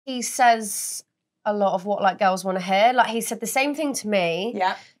He says a lot of what like girls want to hear. Like he said the same thing to me.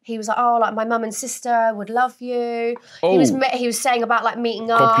 Yeah. He was like, oh, like my mum and sister would love you. Oh. He was saying about like meeting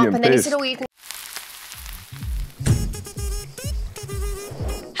Copy up, and then he paste. said, oh, you can.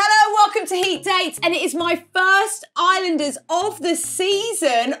 Hello, welcome to Heat Dates, and it is my first Islanders of the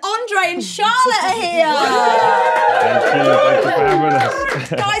season. Andre and Charlotte are here. Thank you for having us.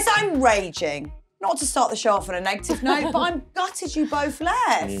 Guys, I'm raging. Not to start the show off on a negative note, but I'm gutted you both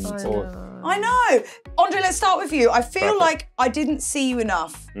left. I know. Andre, let's start with you. I feel like I didn't see you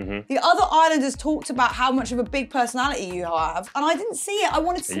enough. The other Islanders talked about how much of a big personality you have, and I didn't see it. I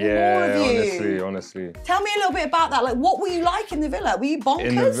wanted to see more of you. honestly. Tell me a little bit about that. Like, what were you like in the villa? Were you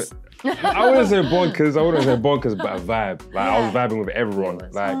bonkers? I wouldn't say bonkers, but a vibe. Like I was vibing with everyone.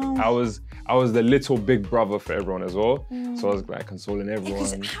 Like I was the little big brother for everyone as well. So I was like consoling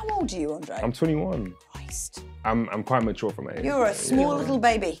everyone. How old are you, Andre? I'm 21. Christ. I'm quite mature for my age. You're a small little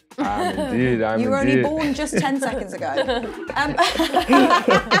baby. I'm You were only born just 10 seconds ago. Do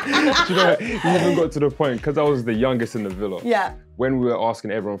you know, you even got to the point, because I was the youngest in the villa. Yeah. When we were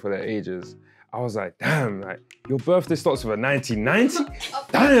asking everyone for their ages, I was like, damn, like, your birthday starts with a 1990?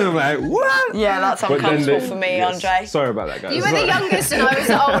 Damn, like, what? Yeah, that's uncomfortable for me, Andre. Sorry about that, guys. You were the youngest and I was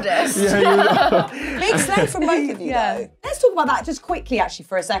the oldest. Big slay from both of you, though. Let's talk about that just quickly, actually,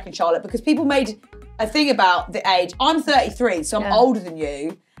 for a second, Charlotte, because people made a thing about the age. I'm 33, so I'm older than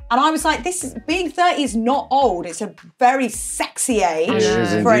you. And I was like, being 30 is not old. It's a very sexy age,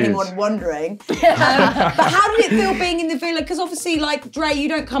 for anyone wondering. But how did it feel being in the villa? Because obviously, like, Dre, you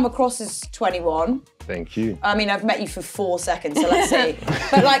don't come across as 21. Thank you. I mean, I've met you for 4 seconds, so let's see.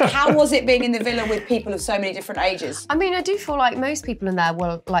 But like, how was it being in the villa with people of so many different ages? I mean, I do feel like most people in there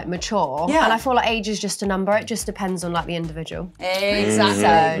were like mature. Yeah. And I feel like age is just a number. It just depends on like the individual.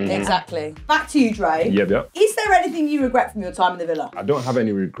 Exactly, exactly. Back to you, Dre. Yep. Is there anything you regret from your time in the villa? I don't have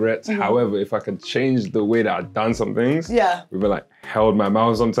any regrets. However, if I could change the way that I've done some things, we've like held my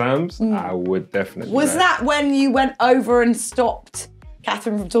mouth sometimes, I would definitely. Was that when you went over and stopped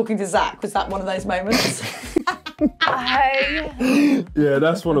Catherine from talking to Zach? Was that one of those moments? Yeah,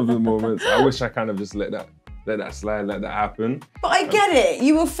 that's one of the moments. I wish I kind of just let that slide, let that happen. But I get it.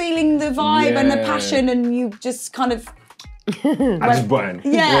 You were feeling the vibe and the passion, and you just kind of. I just buttoned.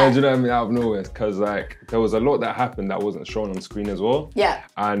 Yeah. Do you know what I mean? Out of nowhere. Because like there was a lot that happened that wasn't shown on screen as well. Yeah.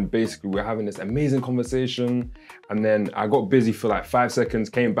 And basically we're having this amazing conversation, and then I got busy for like 5 seconds,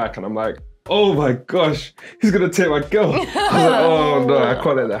 came back, and I'm like, oh my gosh, he's gonna take my girl. I was like, oh no, I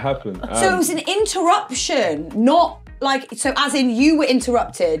can't let that happen. So it was an interruption, not like, so as in you were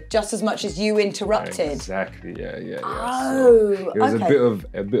interrupted just as much as you interrupted. Exactly, yeah. Oh, So it was okay.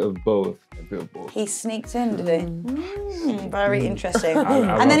 a bit of both. He sneaked in, did he? Very interesting.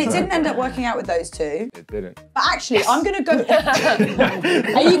 And then it didn't end up working out with those two. It didn't. But actually, I'm gonna go.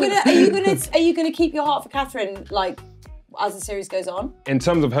 Are you gonna keep your heart for Catherine, like, as the series goes on? In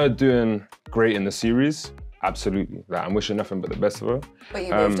terms of her doing great in the series, absolutely. Like, I'm wishing nothing but the best of her. But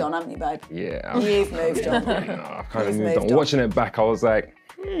you moved on, haven't you, babe? Yeah. You've moved on. I've kind of moved on. Watching it back, I was like,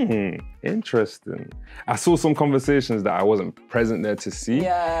 interesting. I saw some conversations that I wasn't present there to see,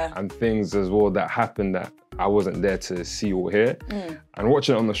 and things as well that happened that I wasn't there to see or hear. And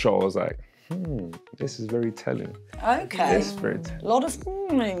watching it on the show, I was like, this is very telling. Okay. It's very telling. A lot of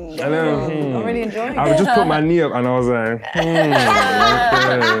I know. I'm really enjoying it. I would just put my knee up and I was like,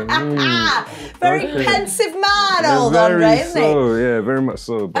 Very pensive man, old Andre, isn't he? Yeah, very much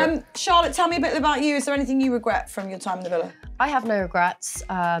so. But Charlotte, tell me a bit about you. Is there anything you regret from your time in the villa? I have no regrets.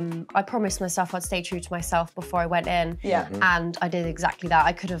 I promised myself I'd stay true to myself before I went in. Yeah. And I did exactly that.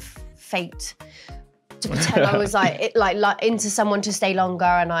 I could have faked to pretend I was like into someone to stay longer,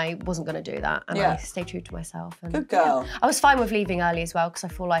 and I wasn't going to do that. And I stayed true to myself. And, good girl. I was fine with leaving early as well, because I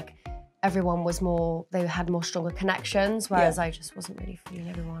feel like everyone was they had more stronger connections, whereas I just wasn't really feeling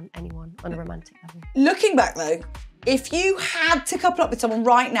anyone on a romantic level. Looking back though, if you had to couple up with someone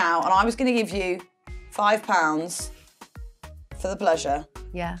right now, and I was going to give you £5 for the pleasure,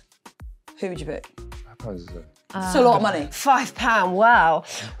 who would you pick? It's a lot of money. £5, wow.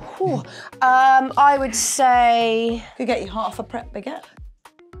 I would say... Could get you half a prep baguette.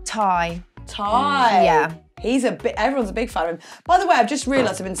 Ty. Ty. Yeah. Everyone's a big fan of him. By the way, I've just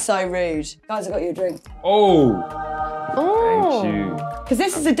realised I've been so rude. Guys, I got you a drink. Thank you. Because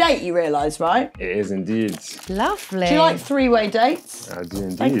this is a date, you realise, right? It is indeed. Lovely. Do you like three-way dates? I do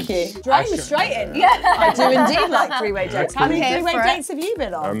indeed. Thank you. Dre was straight in. Yeah. I do indeed like three-way dates. How many three-way dates have you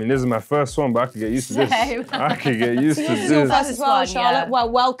been on? I mean, this is my first one, but I could get used to this. I could get used to This is your this. first as well, Charlotte. Well,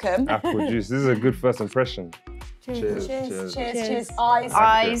 welcome. Apple juice. This is a good first impression. Cheers. Eyes.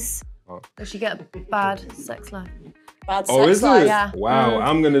 Eyes. Does she get a bad sex life? Bad Oh, sex is life. it? Yeah. Wow,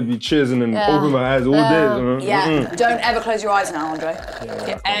 I'm gonna be cheersing and open my eyes all day. Yeah, don't ever close your eyes now, Andre.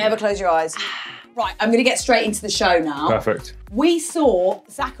 Don't ever close your eyes. Right, I'm gonna get straight into the show now. Perfect. We saw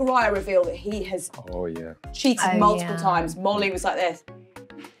Zachariah reveal that he has cheated multiple times. Molly was like this.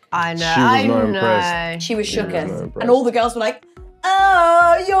 I know. She was not impressed. She was shooketh. And all the girls were like,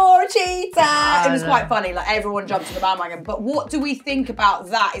 oh, you're a cheater. It was quite funny. Like, everyone jumped to the bandwagon. But what do we think about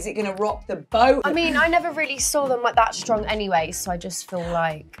that? Is it going to rock the boat? I mean, I never really saw them like that strong anyway, so I just feel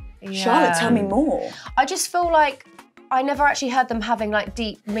like... Charlotte, tell me more. I just feel like I never actually heard them having like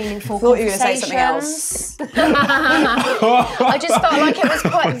deep, meaningful conversations. I thought you were going to say something else. I just felt like it was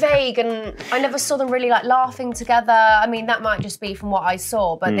quite vague, and I never saw them really like laughing together. I mean, that might just be from what I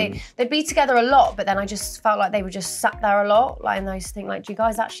saw, but they'd be together a lot, but then I just felt like they were just sat there a lot. Like, and I used to think, like, do you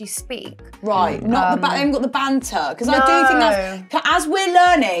guys actually speak? Right, not they haven't got the banter. Because I do think that's, as we're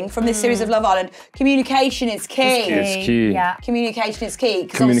learning from this series of Love Island, communication is key. It's key. Yeah. Communication is key.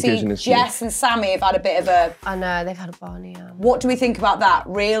 Because obviously Jess and Sammy have had a bit of a... I know, they've had a Barney. What do we think about that?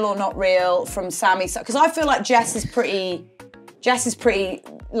 Real or not real from Sammy? Because I feel like Jess is pretty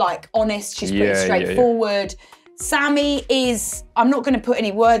like honest. She's pretty straightforward. Sammy is, I'm not going to put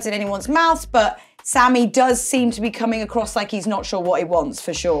any words in anyone's mouth, but Sammy does seem to be coming across like he's not sure what he wants,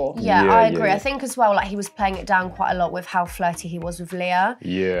 for sure. Yeah, I agree. I think as well, like, he was playing it down quite a lot with how flirty he was with Leah.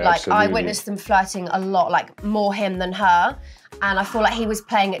 Yeah, like, absolutely. I witnessed them flirting a lot, like more him than her. And I feel like he was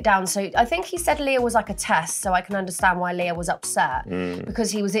playing it down. So I think he said Leah was like a test, so I can understand why Leah was upset.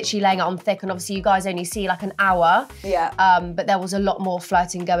 Because he was literally laying it on thick, and obviously you guys only see like an hour. Yeah. But there was a lot more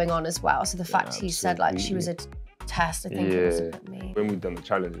flirting going on as well. So the fact he said like she was a test, I think it was a bit mean. When we've done the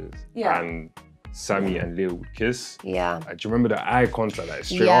challenges and Sammy and Leah would kiss. Yeah. Like, do you remember the eye contact, like,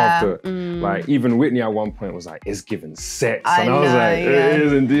 straight after? Like, even Whitney at one point was like, it's giving sex. And I was like, it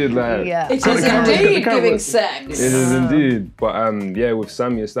is indeed, like... It is indeed giving sex. It is indeed. But yeah, with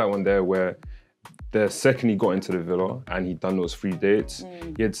Sammy, it's that one there where the second he got into the villa and he'd done those 3 dates,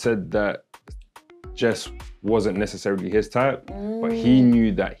 he had said that Jess wasn't necessarily his type, but he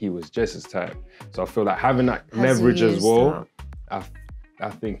knew that he was Jess's type. So I feel like having that leverage as well, I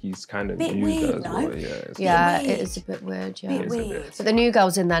think he's kind of used that as well. Yeah, it is a bit weird, Bit weird. But the new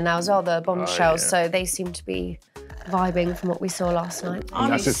girls in there now as well, the bombshells, so they seem to be vibing from what we saw last night.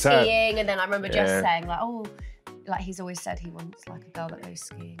 And that's his skiing, and then I remember Jess saying like, oh, like he's always said he wants like a girl that goes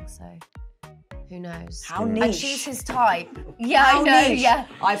skiing, so who knows? How niche. And she's his type. Yeah, I know, yeah.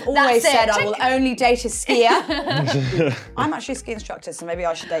 I've always said I will only date a skier. I'm actually a ski instructor, so maybe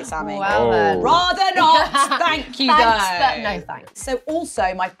I should date Sammy. Well, then. Rather not. Thank you, Thanks, though. but no thanks. So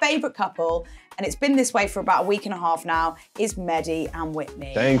also, my favourite couple, and it's been this way for about a week and a half now, is Mehdi and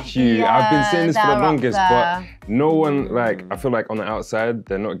Whitney. Thank you. Yeah, I've been saying this for the longest, there. but no one, like, I feel like on the outside,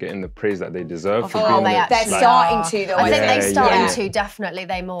 they're not getting the praise that they deserve for Oh, being they're starting to, though. I think they're starting yeah. to, definitely.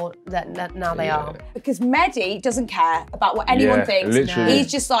 They more, now they are. Because Mehdi doesn't care about what anyone thinks. Literally.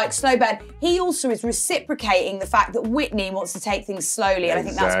 He's just like slow burn. He also is reciprocating the fact that Whitney wants to take things slowly, and I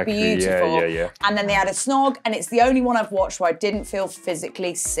think that's beautiful. Yeah. And then they had a snog, and it's the only one I've watched where I didn't feel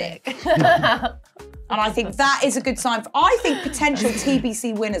physically sick. And I think that is a good sign. I think potential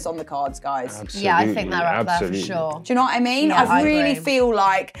TBC winners on the cards, guys. Absolutely. Yeah, I think they're up there for sure. Do you know what I mean? Yeah, I really agree. feel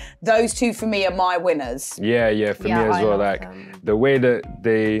like those two for me are my winners. Yeah, for me as I well. love Like, them. the way that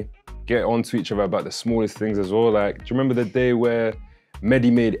they get onto each other about the smallest things as well. Like, do you remember the day where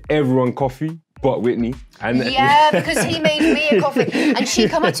Mehdi made everyone coffee but Whitney? And Yeah, because he made me a coffee. And she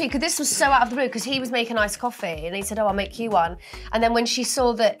come up to me, because this was so out of the blue, because he was making iced coffee, and he said, oh, I'll make you one. And then when she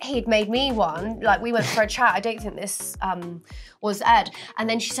saw that he'd made me one, like, we went for a chat. I don't think this was Ed. And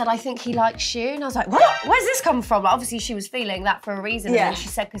then she said, I think he likes you. And I was like, what? Where's this come from? Like, obviously, she was feeling that for a reason. Yeah. And then she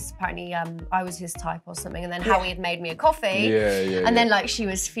said, because apparently I was his type or something. And then Howie had made me a coffee. Yeah. And then, like, she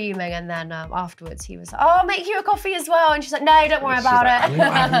was fuming. And then afterwards, he was like, oh, I'll make you a coffee as well. And she's like, no, don't worry about it.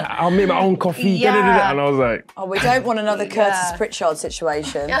 I'll make my own coffee. Yeah. And I was like... Oh, we don't want another Curtis Pritchard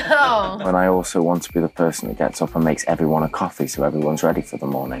situation. Oh. And I also want to be the person that gets up and makes everyone a coffee so everyone's ready for the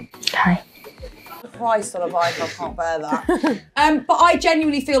morning. Okay. Christ on a bike, I can't bear that. But I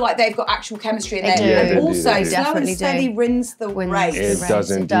genuinely feel like they've got actual chemistry in there. do. Yeah, they do, Also, they do. slow and Definitely steady do. wins the race. It does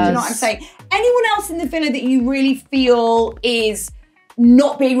indeed. Do you know what I'm saying? Anyone else in the villa that you really feel is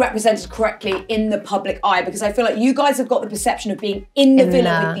not being represented correctly in the public eye? Because I feel like you guys have got the perception of being in the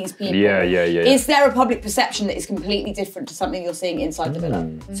villa with these people. Yeah. Is there a public perception that is completely different to something you're seeing inside the villa?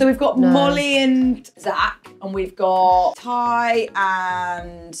 So we've got Molly and Zach, and we've got Ty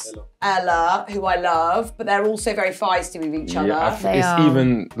and Ella, who I love, but they're also very feisty with each other. Yeah, it's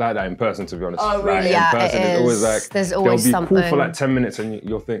even like that in person, to be honest. Oh, really? Like, Yeah, in person, it it's always is. like, There's always they'll be something. cool for like 10 minutes and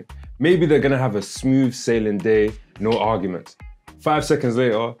you'll think, maybe they're gonna have a smooth sailing day. no arguments. 5 seconds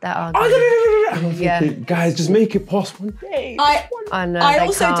later, That and I'm thinking, guys, just make it past one day. I know. I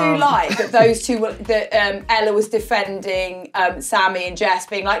also do like that those two were, that Ella was defending Sammy and Jess,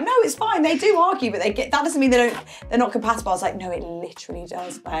 being like, no, it's fine. They do argue, but that doesn't mean they're not compatible. I was like, no, it literally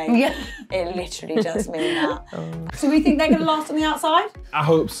does, babe. Yeah. It literally does mean that. So we think they're going to last on the outside? I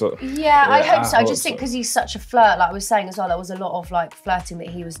hope so. Yeah, I hope so. I just think because he's such a flirt, like I was saying as well, there was a lot of like flirting that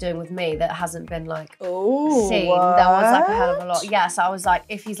he was doing with me that hasn't been like seen. What? There was like a hell of a lot. Yeah, so I was like,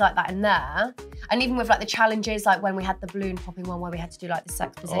 if he's like that in there, and even with like the challenges, like when we had the balloon popping one where we had to do like the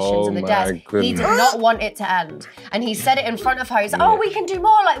sex positions and the desk, he did not want it to end. And he said it in front of her. He's like, oh, we can do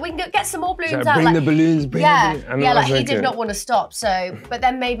more, like we can get some more balloons out. Bring the balloons, bring the balloons. Yeah, like he did not want to stop. So, but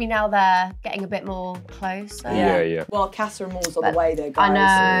then maybe now they're getting a bit more close. So. Yeah. Well, Casa and Moore's on the way though, guys.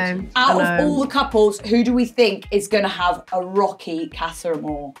 I know. Out of all the couples, who do we think is going to have a rocky Casa and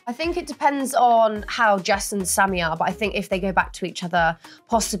Moore? I think it depends on how Jess and Sammy are, but I think if they go back to each other,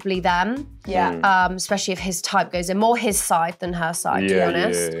 possibly them. Yeah. Especially if his type goes in. More his side than her side, to be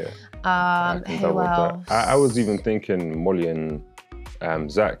honest. Who else? I was even thinking Molly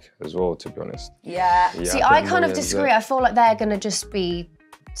and Zach as well, to be honest. Yeah. See, I kind of disagree. I feel like they're going to just be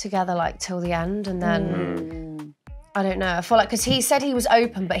together like till the end and then, I don't know. I feel like, because he said he was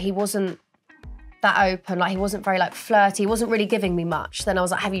open, but he wasn't that open. Like he wasn't very like flirty. He wasn't really giving me much. Then I was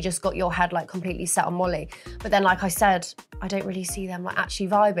like, have you just got your head like completely set on Molly? But then like I said, I don't really see them like actually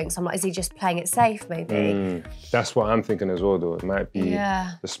vibing. So I'm like, is he just playing it safe maybe? That's what I'm thinking as well though. It might be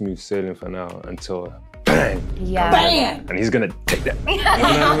the smooth sailing for now until bang. Yeah. Bang! And he's gonna take that.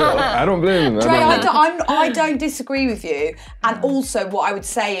 I don't blame him. Dre, I don't disagree with you. And also what I would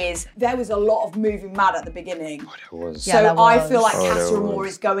say is there was a lot of moving mad at the beginning. There was. So there I was. feel like Casa and Moore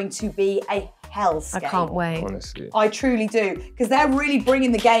is going to be a hellscape. I can't wait. Honestly. I truly do. Because they're really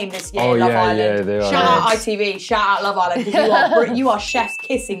bringing the game this year, Oh, Love yeah, Island. yeah, they are. Shout out ITV, shout out Love Island, because you are chefs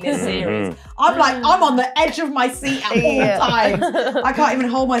kissing this series. I'm on the edge of my seat at all times. I can't even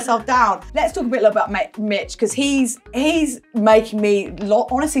hold myself down. Let's talk a bit about Mitch, because he's making me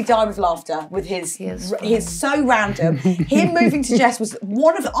honestly die with laughter with his so random. Him moving to Jess was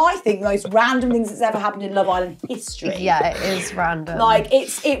one of, I think, the most random things that's ever happened in Love Island history. Yeah, it is random. Like,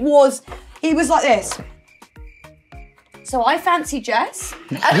 he was like this. So I fancy Jess.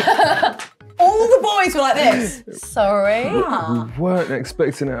 All the boys were like this. Sorry. We weren't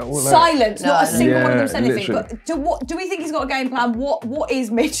expecting it. Silence. Not a single one of them said anything. Literally. But do we think he's got a game plan? What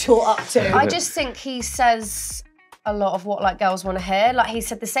is Mitchell up to? I just think he says a lot of what like girls want to hear. Like he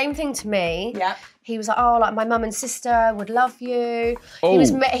said the same thing to me. Yeah. He was like, oh, like my mum and sister would love you. He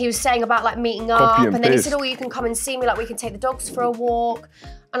was saying about like meeting up, and then he said, oh, you can come and see me. Like we can take the dogs for a walk.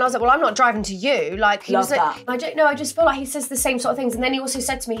 And I was like, well, I'm not driving to you. Like he was like, I don't know. I just feel like he says the same sort of things. And then he also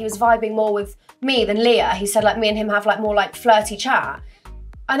said to me he was vibing more with me than Leah. He said like me and him have like more like flirty chat.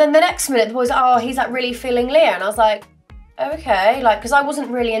 And then the next minute the boys, oh, he's like really feeling Leah, and I was like, okay, like because I wasn't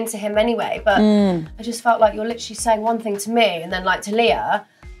really into him anyway. But I just felt like you're literally saying one thing to me and then like to Leah.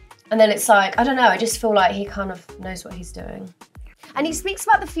 And then it's like, I don't know, I just feel like he kind of knows what he's doing. And he speaks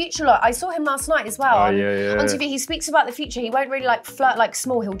about the future a lot. I saw him last night as well on TV. He speaks about the future. He won't really like flirt like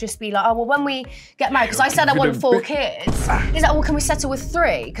small. He'll just be like, oh, well, when we get married, because I said I want 4 kids. He's like, well, can we settle with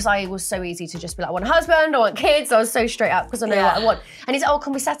 3? Because I was so easy to just be like, I want a husband, I want kids. I was so straight up because I know what I want. And he's like, oh,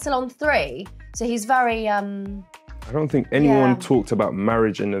 can we settle on 3? So he's very... I don't think anyone talked about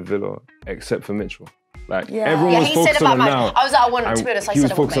marriage in the villa except for Mitchell. Like everyone was focusing on now. I was like, I want to be honest. He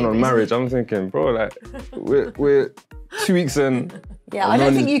was focusing on marriage. I'm thinking, bro, like we're 2 weeks in. Yeah, I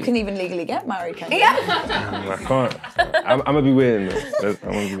don't think you can even legally get married, can you? I can't. I'm gonna be waiting.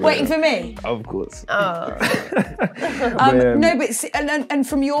 Waiting for me? Of course. No, but and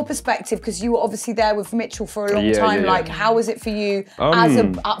from your perspective, because you were obviously there with Mitchell for a long time. Like, how was it for you as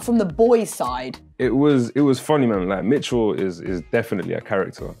from the boys' side? It was funny, man. Like Mitchell is definitely a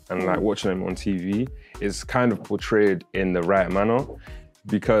character, and like watching him on TV is kind of portrayed in the right manner.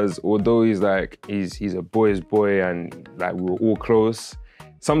 Because although he's a boy's boy and like we were all close,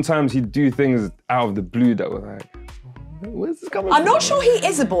 sometimes he'd do things out of the blue that were like, where's this coming from? I'm not sure he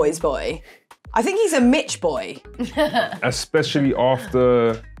is a boy's boy. I think he's a Mitch boy. Especially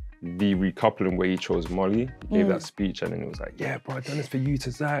after the recoupling where he chose Molly. He gave that speech and then he was like, yeah, bro, I've done this for you to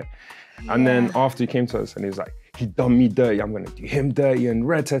Zach. And then after he came to us and he was like, he done me dirty, I'm gonna do him dirty and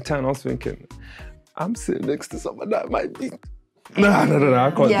rat-tat-tat. I was thinking, I'm sitting next to someone that might be... No, I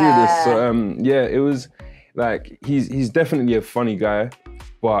can't do this. So it was like, he's definitely a funny guy,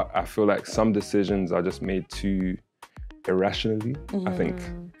 but I feel like some decisions are just made too irrationally, I think.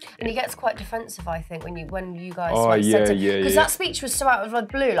 And he gets quite defensive, I think, when you guys because that speech was so out of the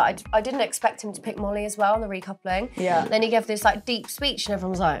blue. Like I didn't expect him to pick Molly as well on the recoupling. Yeah. Then he gave this like deep speech, and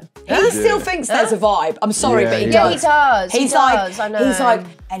everyone was like, he still thinks there's a vibe. I'm sorry, but he does. Yeah, he does. He's I know. He's like,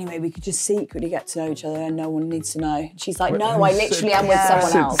 anyway, we could just secretly get to know each other, and no one needs to know. She's like, no, I literally am with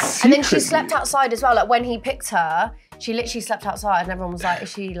someone else. And then she slept outside as well. Like when he picked her, she literally slept outside, and everyone was like,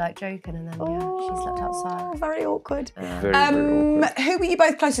 is she like joking? And then she slept outside. Very awkward. Very awkward. Who were you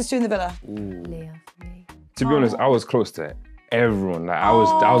both closest to in the villa? Leah for me. To be honest, I was close to everyone. Like I was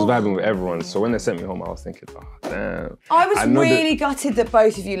vibing with everyone. So when they sent me home, I was thinking, oh damn. I was really gutted that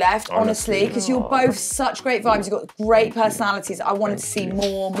both of you left, honestly, because you're both such great vibes. You've got great personalities. I wanted to see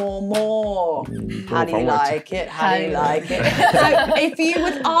more. How do you like it? How do you like it? So if you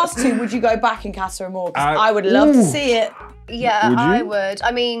would ask to, would you go back in Casa Amor? Because I would love to see it. Yeah, I would.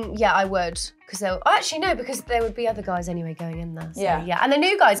 I mean, yeah, I would. Actually, no, because there would be other guys anyway going in there. So, yeah. And the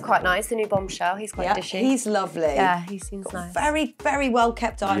new guy's quite nice, the new bombshell. He's quite dishy. He's lovely. Yeah, he seems nice. Very, very well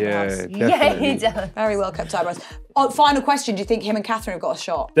kept eyebrows. Yeah, he does. Very well kept eyebrows. Final question, do you think him and Catherine have got a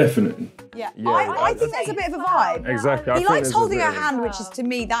shot? Definitely. Yeah. I think there's a bit of a vibe. Exactly. He likes holding her hand, which is, to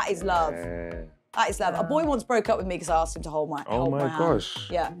me, that is love. That is love. A boy once broke up with me because I asked him to hold my hand. Oh my gosh.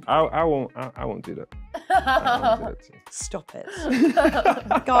 Yeah. I won't do that. I won't do that too. Stop it.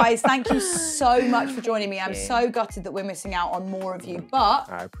 Guys, thank you so much for joining me. I'm so gutted that we're missing out on more of you, but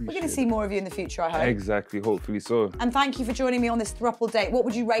we're going to see more of you in the future, I hope. Exactly, hopefully so. And thank you for joining me on this throuple date. What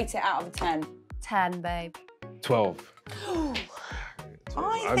would you rate it out of a 10? 10, babe. 12.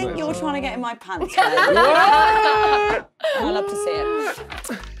 I think you're trying to get in my pants, babe. I'd love to see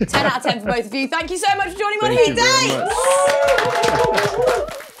it. 10 out of 10 for both of you. Thank you so much for joining me on Heat Dates.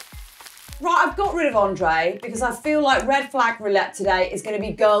 Right, I've got rid of Andre because I feel like red flag roulette today is going to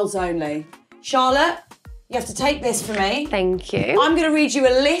be girls only. Charlotte, you have to take this for me. Thank you. I'm going to read you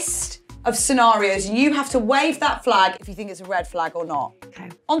a list of scenarios and you have to wave that flag if you think it's a red flag or not. Okay.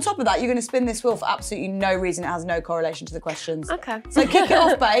 On top of that, you're going to spin this wheel for absolutely no reason. It has no correlation to the questions. Okay. So kick it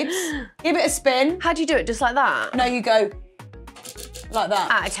off, babes. Give it a spin. How do you do it? Just like that? No, you go like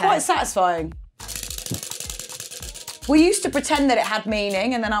that. Okay. It's quite satisfying. We used to pretend that it had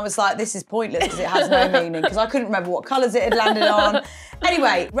meaning, and then I was like, this is pointless because it has no meaning, because I couldn't remember what colours it had landed on.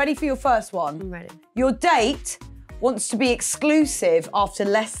 Anyway, ready for your first one? I'm ready. Your date wants to be exclusive after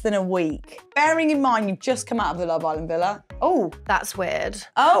less than a week. Bearing in mind you've just come out of the Love Island villa. Oh, that's weird.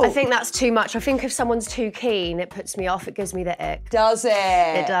 Oh. I think that's too much. I think if someone's too keen, it puts me off. It gives me the ick. Does it?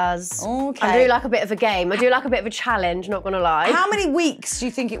 It does. Okay. I do like a bit of a game. I do like a bit of a challenge, not gonna lie. How many weeks do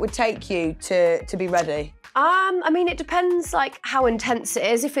you think it would take you to be ready? I mean, it depends like how intense it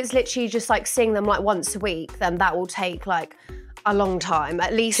is. If it's literally just like seeing them like once a week, then that will take like a long time.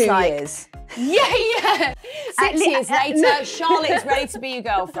 At least 2 like years. Yeah. 6 years later, Charlotte is ready to be your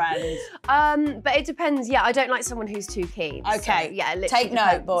girlfriend. But it depends. Yeah, I don't like someone who's too keen. Okay. So, yeah, take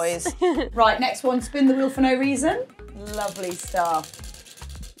note, boys. Right, next one. Spin the wheel for no reason. Lovely stuff.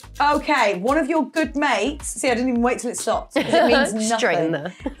 Okay, one of your good mates. See, I didn't even wait till it stops because it means nothing. Straight in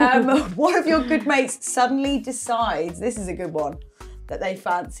there. One of your good mates suddenly decides. This is a good one. That they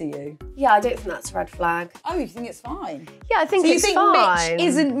fancy you. Yeah, I don't think that's a red flag. Oh, you think it's fine? Yeah, I think it's fine. So you think Mitch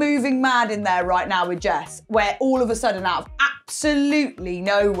isn't moving mad in there right now with Jess, where all of a sudden out of absolutely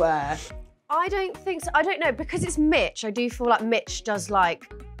nowhere? I don't think so. I don't know, because it's Mitch, I do feel like Mitch does like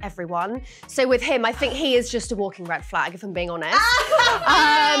everyone. So with him, I think he is just a walking red flag, if I'm being honest.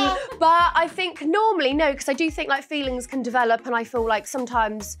 But I think normally, no, because I do think like feelings can develop, and I feel like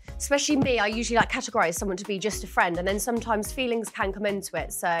sometimes, especially me, I usually like categorise someone to be just a friend, and then sometimes feelings can come into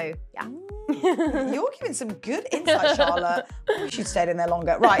it, so yeah. You're giving some good insight, Charlotte. I wish you'd stayed in there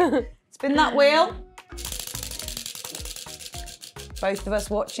longer. Right, spin that wheel. Both of us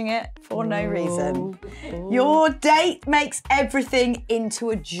watching it for no reason. Your date makes everything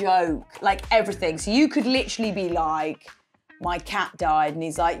into a joke, like everything. So you could literally be like, my cat died, and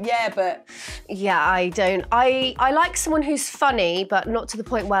he's like, yeah, but... Yeah, I don't. I like someone who's funny, but not to the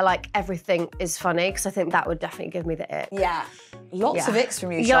point where like everything is funny, because I think that would definitely give me the ick. Yeah. Lots of icks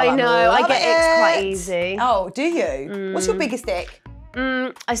from you, Charlotte. Yeah, I know. I get icks quite easy. Oh, do you? What's your biggest ick?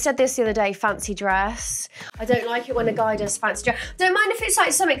 I said this the other day, fancy dress. I don't like it when a guy does fancy dress. Don't mind if it's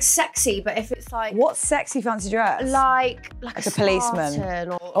like something sexy, but if it's like... What's sexy fancy dress? Like a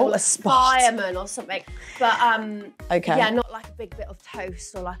policeman. Or a fireman or something. But okay. Yeah, not like a big bit of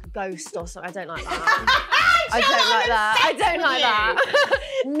toast or like a ghost or something. I don't like that. I don't like that. I don't like that.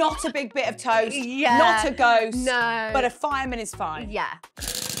 Not a big bit of toast. Yeah. Not a ghost. No. But a fireman is fine. Yeah.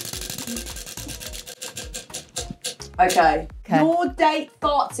 Okay. Your date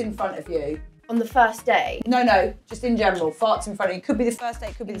farts in front of you. On the first date? No, just in general. Farts in front of you. Could be the first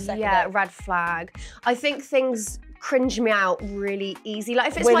date, could be the second date. Yeah, red flag. I think things cringe me out really easy. Like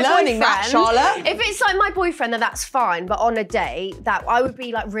if it's We're my learning boyfriend, that, Charlotte. If it's like my boyfriend, then that's fine. But on a date, that I would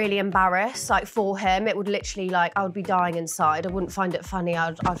be like really embarrassed. Like for him, it would literally like I would be dying inside. I wouldn't find it funny.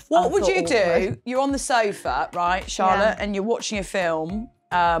 What would you do? You're on the sofa, right, Charlotte, and you're watching a film,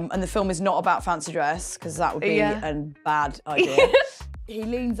 and the film is not about fancy dress because that would be a bad idea. He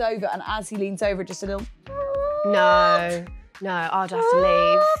leans over, and as he leans over, just a little. No, I'd have to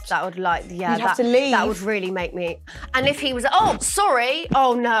leave. That would like, You'd have to leave. That would really make me. And if he was, oh, sorry.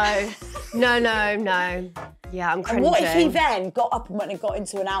 Oh no. Yeah, I'm cringing. And what if he then got up and went and got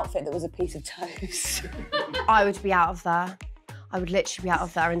into an outfit that was a piece of toast? I would be out of there. I would literally be out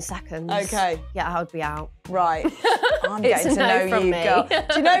of there in seconds. Okay. Yeah, I would be out. Right. I'm getting to know you, girl.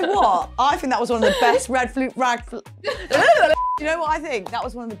 Do you know what? I think that was one of the best Do you know what I think? That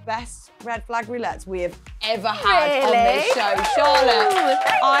was one of the best red flag roulettes we have ever had on this show. Charlotte,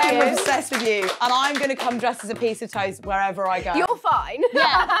 I am obsessed with you, and I'm going to come dressed as a piece of toast wherever I go. You're fine.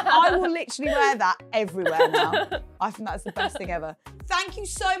 Yeah, I will literally wear that everywhere now. I think that's the best thing ever. Thank you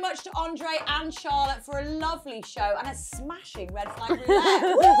so much to Andre and Charlotte for a lovely show and a smashing red flag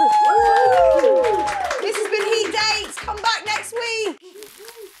roulette.